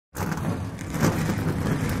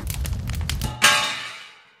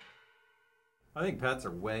I think pets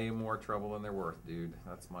are way more trouble than they're worth, dude.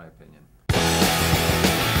 That's my opinion.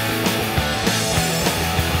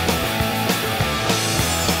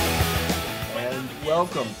 And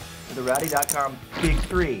welcome to the Rowdy.com Big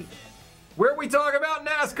Three, where we talk about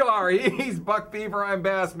NASCAR. He's Buck Beaver, I'm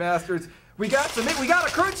Bassmasters. We got a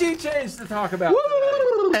crew chief change to talk about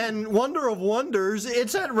today. And wonder of wonders,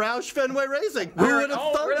 it's at Roush Fenway Racing. Who would have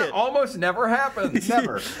thunk it? Almost never happens.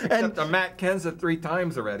 Never. Except Matt Kenseth 3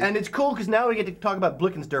 times already. And it's cool because now we get to talk about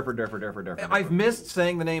Blickensderfer. I've missed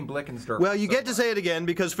saying the name Blickensderfer. Well, you get to say it again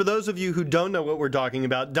because for those of you who don't know what we're talking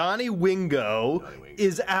about, Donnie Wingo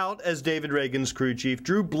is out as David Reagan's crew chief.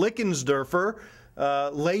 Drew Blickensderfer,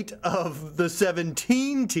 late of the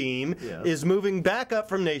 17 team, is moving back up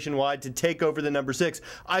from Nationwide to take over the number 6.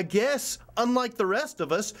 I guess, unlike the rest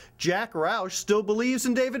of us, Jack Roush still believes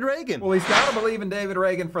in David Reagan. Well, he's got to believe in David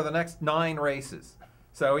Reagan for the next 9 races.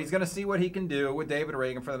 So he's going to see what he can do with David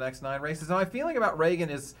Reagan for the next 9 races. And my feeling about Reagan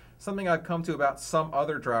is something I've come to about some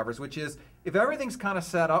other drivers, which is if everything's kind of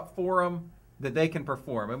set up for them, that they can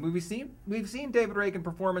perform. And we've seen David Reagan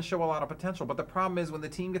perform and show a lot of potential. But the problem is when the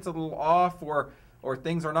team gets a little off or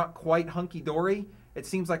things are not quite hunky-dory, it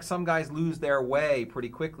seems like some guys lose their way pretty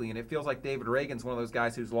quickly. And it feels like David Reagan's one of those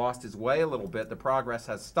guys who's lost his way a little bit. The progress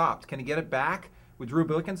has stopped. Can he get it back with Drew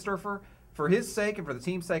Blickensderfer? For his sake and for the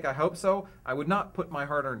team's sake, I hope so. I would not put my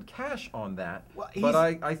hard-earned cash on that. Well, but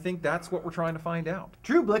I think that's what we're trying to find out.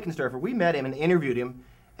 Drew Blickensderfer, we met him and interviewed him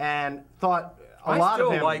and thought a lot of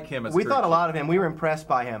him. I still like him as we thought a lot of him. We were impressed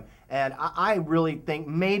by him. And I really think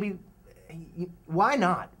maybe, why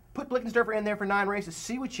not? Put Blickensderfer in there for 9 races.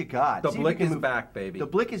 See what you got. The Blick is back, baby. The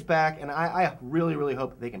Blick is back, and I really, really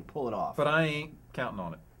hope they can pull it off. But I ain't counting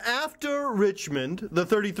on it. After Richmond, the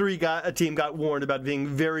 33 team got warned about being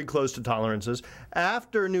very close to tolerances.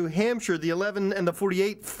 After New Hampshire, the 11 and the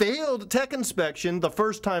 48 failed tech inspection the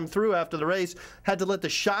first time through after the race, had to let the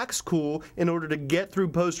shocks cool in order to get through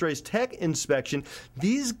post-race tech inspection.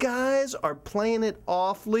 These guys are playing it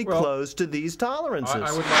awfully close to these tolerances.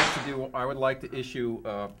 I would like to issue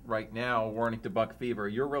right now a warning to Buck Fever.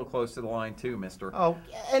 You're real close to the line too, mister. Oh,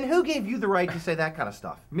 and who gave you the right to say that kind of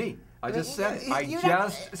stuff? Me. I just said it. I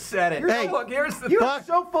just said it. Hey, look, here's the You're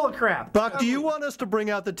so full of crap. Buck, do you want us to bring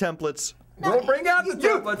out the templates? We'll bring out the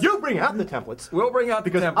templates. You bring out the templates. We'll bring out the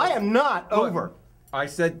templates. I am not over. I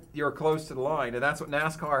said you're close to the line, and that's what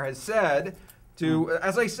NASCAR has said to,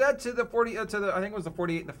 as I said to the 40, I think it was the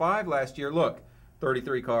 48 and the 5 last year. Look,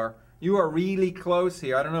 33 car, you are really close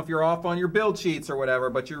here. I don't know if you're off on your build sheets or whatever,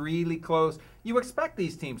 but you're really close. You expect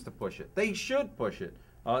these teams to push it. They should push it.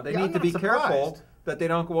 They need to be careful that they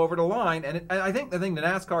don't go over the line. And I think the thing that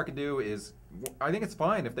NASCAR can do is, I think it's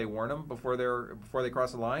fine if they warn them before they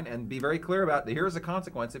cross the line and be very clear about here's the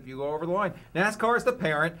consequence if you go over the line. NASCAR is the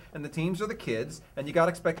parent and the teams are the kids, and you got to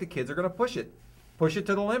expect the kids are going to push it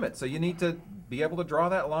to the limit. So you need to be able to draw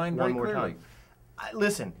that line very clearly.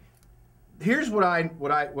 Listen, here's what I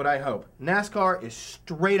hope. NASCAR is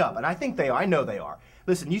straight up, and I think they are. I know they are.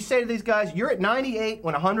 Listen, you say to these guys, you're at 98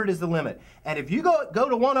 when 100 is the limit. And if you go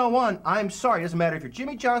to 101, I'm sorry. It doesn't matter if you're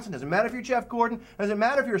Jimmy Johnson. Doesn't matter if you're Jeff Gordon. Doesn't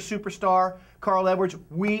matter if you're a superstar, Carl Edwards.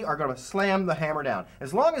 We are going to slam the hammer down.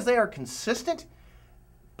 As long as they are consistent,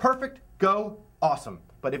 perfect, go, awesome.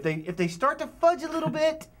 But if they start to fudge a little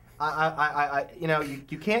bit,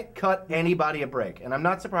 you can't cut anybody a break. And I'm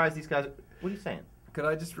not surprised these guys. What are you saying? Could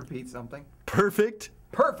I just repeat something? Perfect.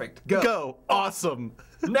 Perfect. Go. Go. Awesome.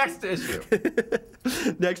 Next issue.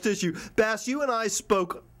 Next issue. Bass, you and I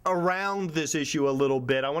spoke around this issue a little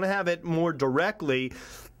bit. I want to have it more directly.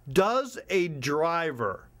 Does a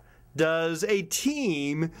driver, does a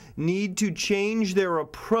team need to change their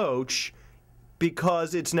approach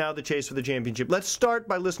because it's now the chase for the championship? Let's start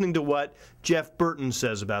by listening to what Jeff Burton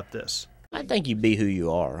says about this. I think you be who you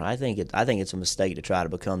are. I think it's a mistake to try to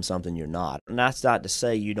become something you're not. And that's not to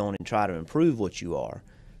say you don't try to improve what you are,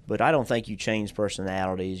 but I don't think you change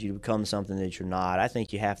personalities, you become something that you're not. I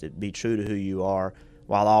think you have to be true to who you are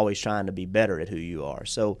while always trying to be better at who you are.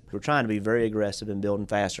 So we're trying to be very aggressive in building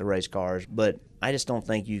faster race cars, but I just don't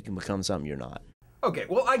think you can become something you're not. Okay,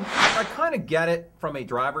 well, I kind of get it from a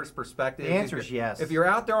driver's perspective. The answer is yes. If you're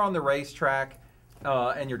out there on the racetrack,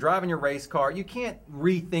 and you're driving your race car, you can't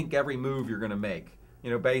rethink every move you're going to make,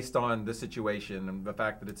 based on the situation and the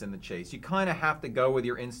fact that it's in the chase. You kind of have to go with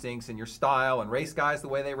your instincts and your style and race guys the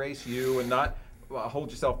way they race you and not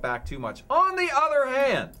hold yourself back too much. On the other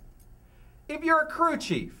hand, if you're a crew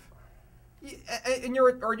chief and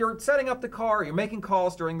you're setting up the car, you're making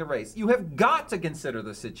calls during the race, you have got to consider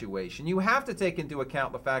the situation. You have to take into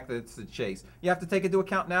account the fact that it's the chase. You have to take into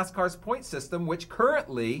account NASCAR's point system, which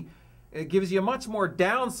currently it gives you much more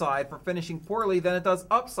downside for finishing poorly than it does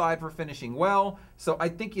upside for finishing well. So I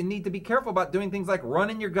think you need to be careful about doing things like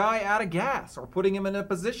running your guy out of gas or putting him in a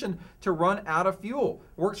position to run out of fuel.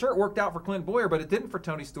 Sure, it worked out for Clint Boyer, but it didn't for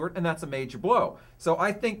Tony Stewart, and that's a major blow. So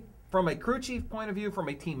I think from a crew chief point of view, from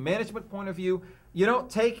a team management point of view, you don't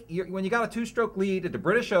take, when you got a two-stroke lead at the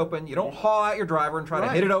British Open, you don't haul out your driver and try to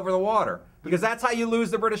hit it over the water, because that's how you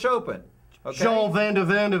lose the British Open. Okay? Jean Van de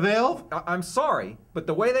Velde. I'm sorry, but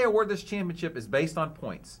the way they award this championship is based on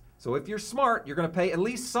points. So if you're smart, you're going to pay at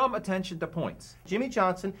least some attention to points. Jimmy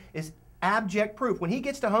Johnson is abject proof. When he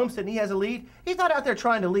gets to Homestead and he has a lead, he's not out there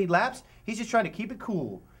trying to lead laps. He's just trying to keep it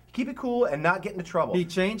cool. Keep it cool and not get into trouble. He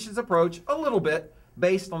changed his approach a little bit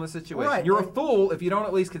based on the situation. Right. You're a fool if you don't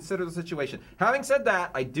at least consider the situation. Having said that,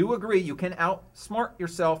 I do agree you can outsmart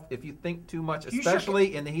yourself if you think too much,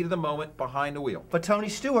 especially in the heat of the moment behind the wheel. But Tony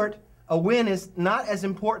Stewart, a win is not as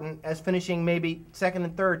important as finishing maybe second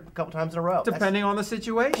and third a couple times in a row. Depending on the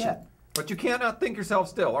situation. Yeah. But you can't outthink yourself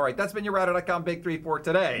still. All right, that's been your Router.com Big 3 for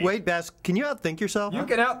today. Wait, Bass, can you outthink yourself? You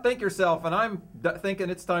can outthink yourself, and I'm thinking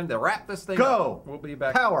it's time to wrap this thing Go. up. We'll be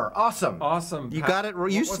back. Power. Awesome. Awesome. You got it.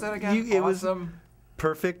 What was that again? It was awesome.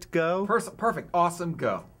 perfect go. Perfect. Awesome.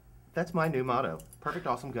 Go. That's my new motto. Perfect,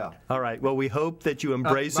 awesome, go. All right. Well, we hope that you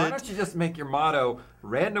embrace Why it. don't you just make your motto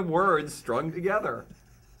random words strung together?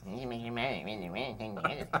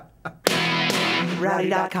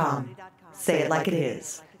 Rowdy.com. Say it like it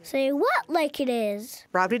is. Say what like it is?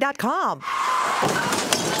 Rowdy.com.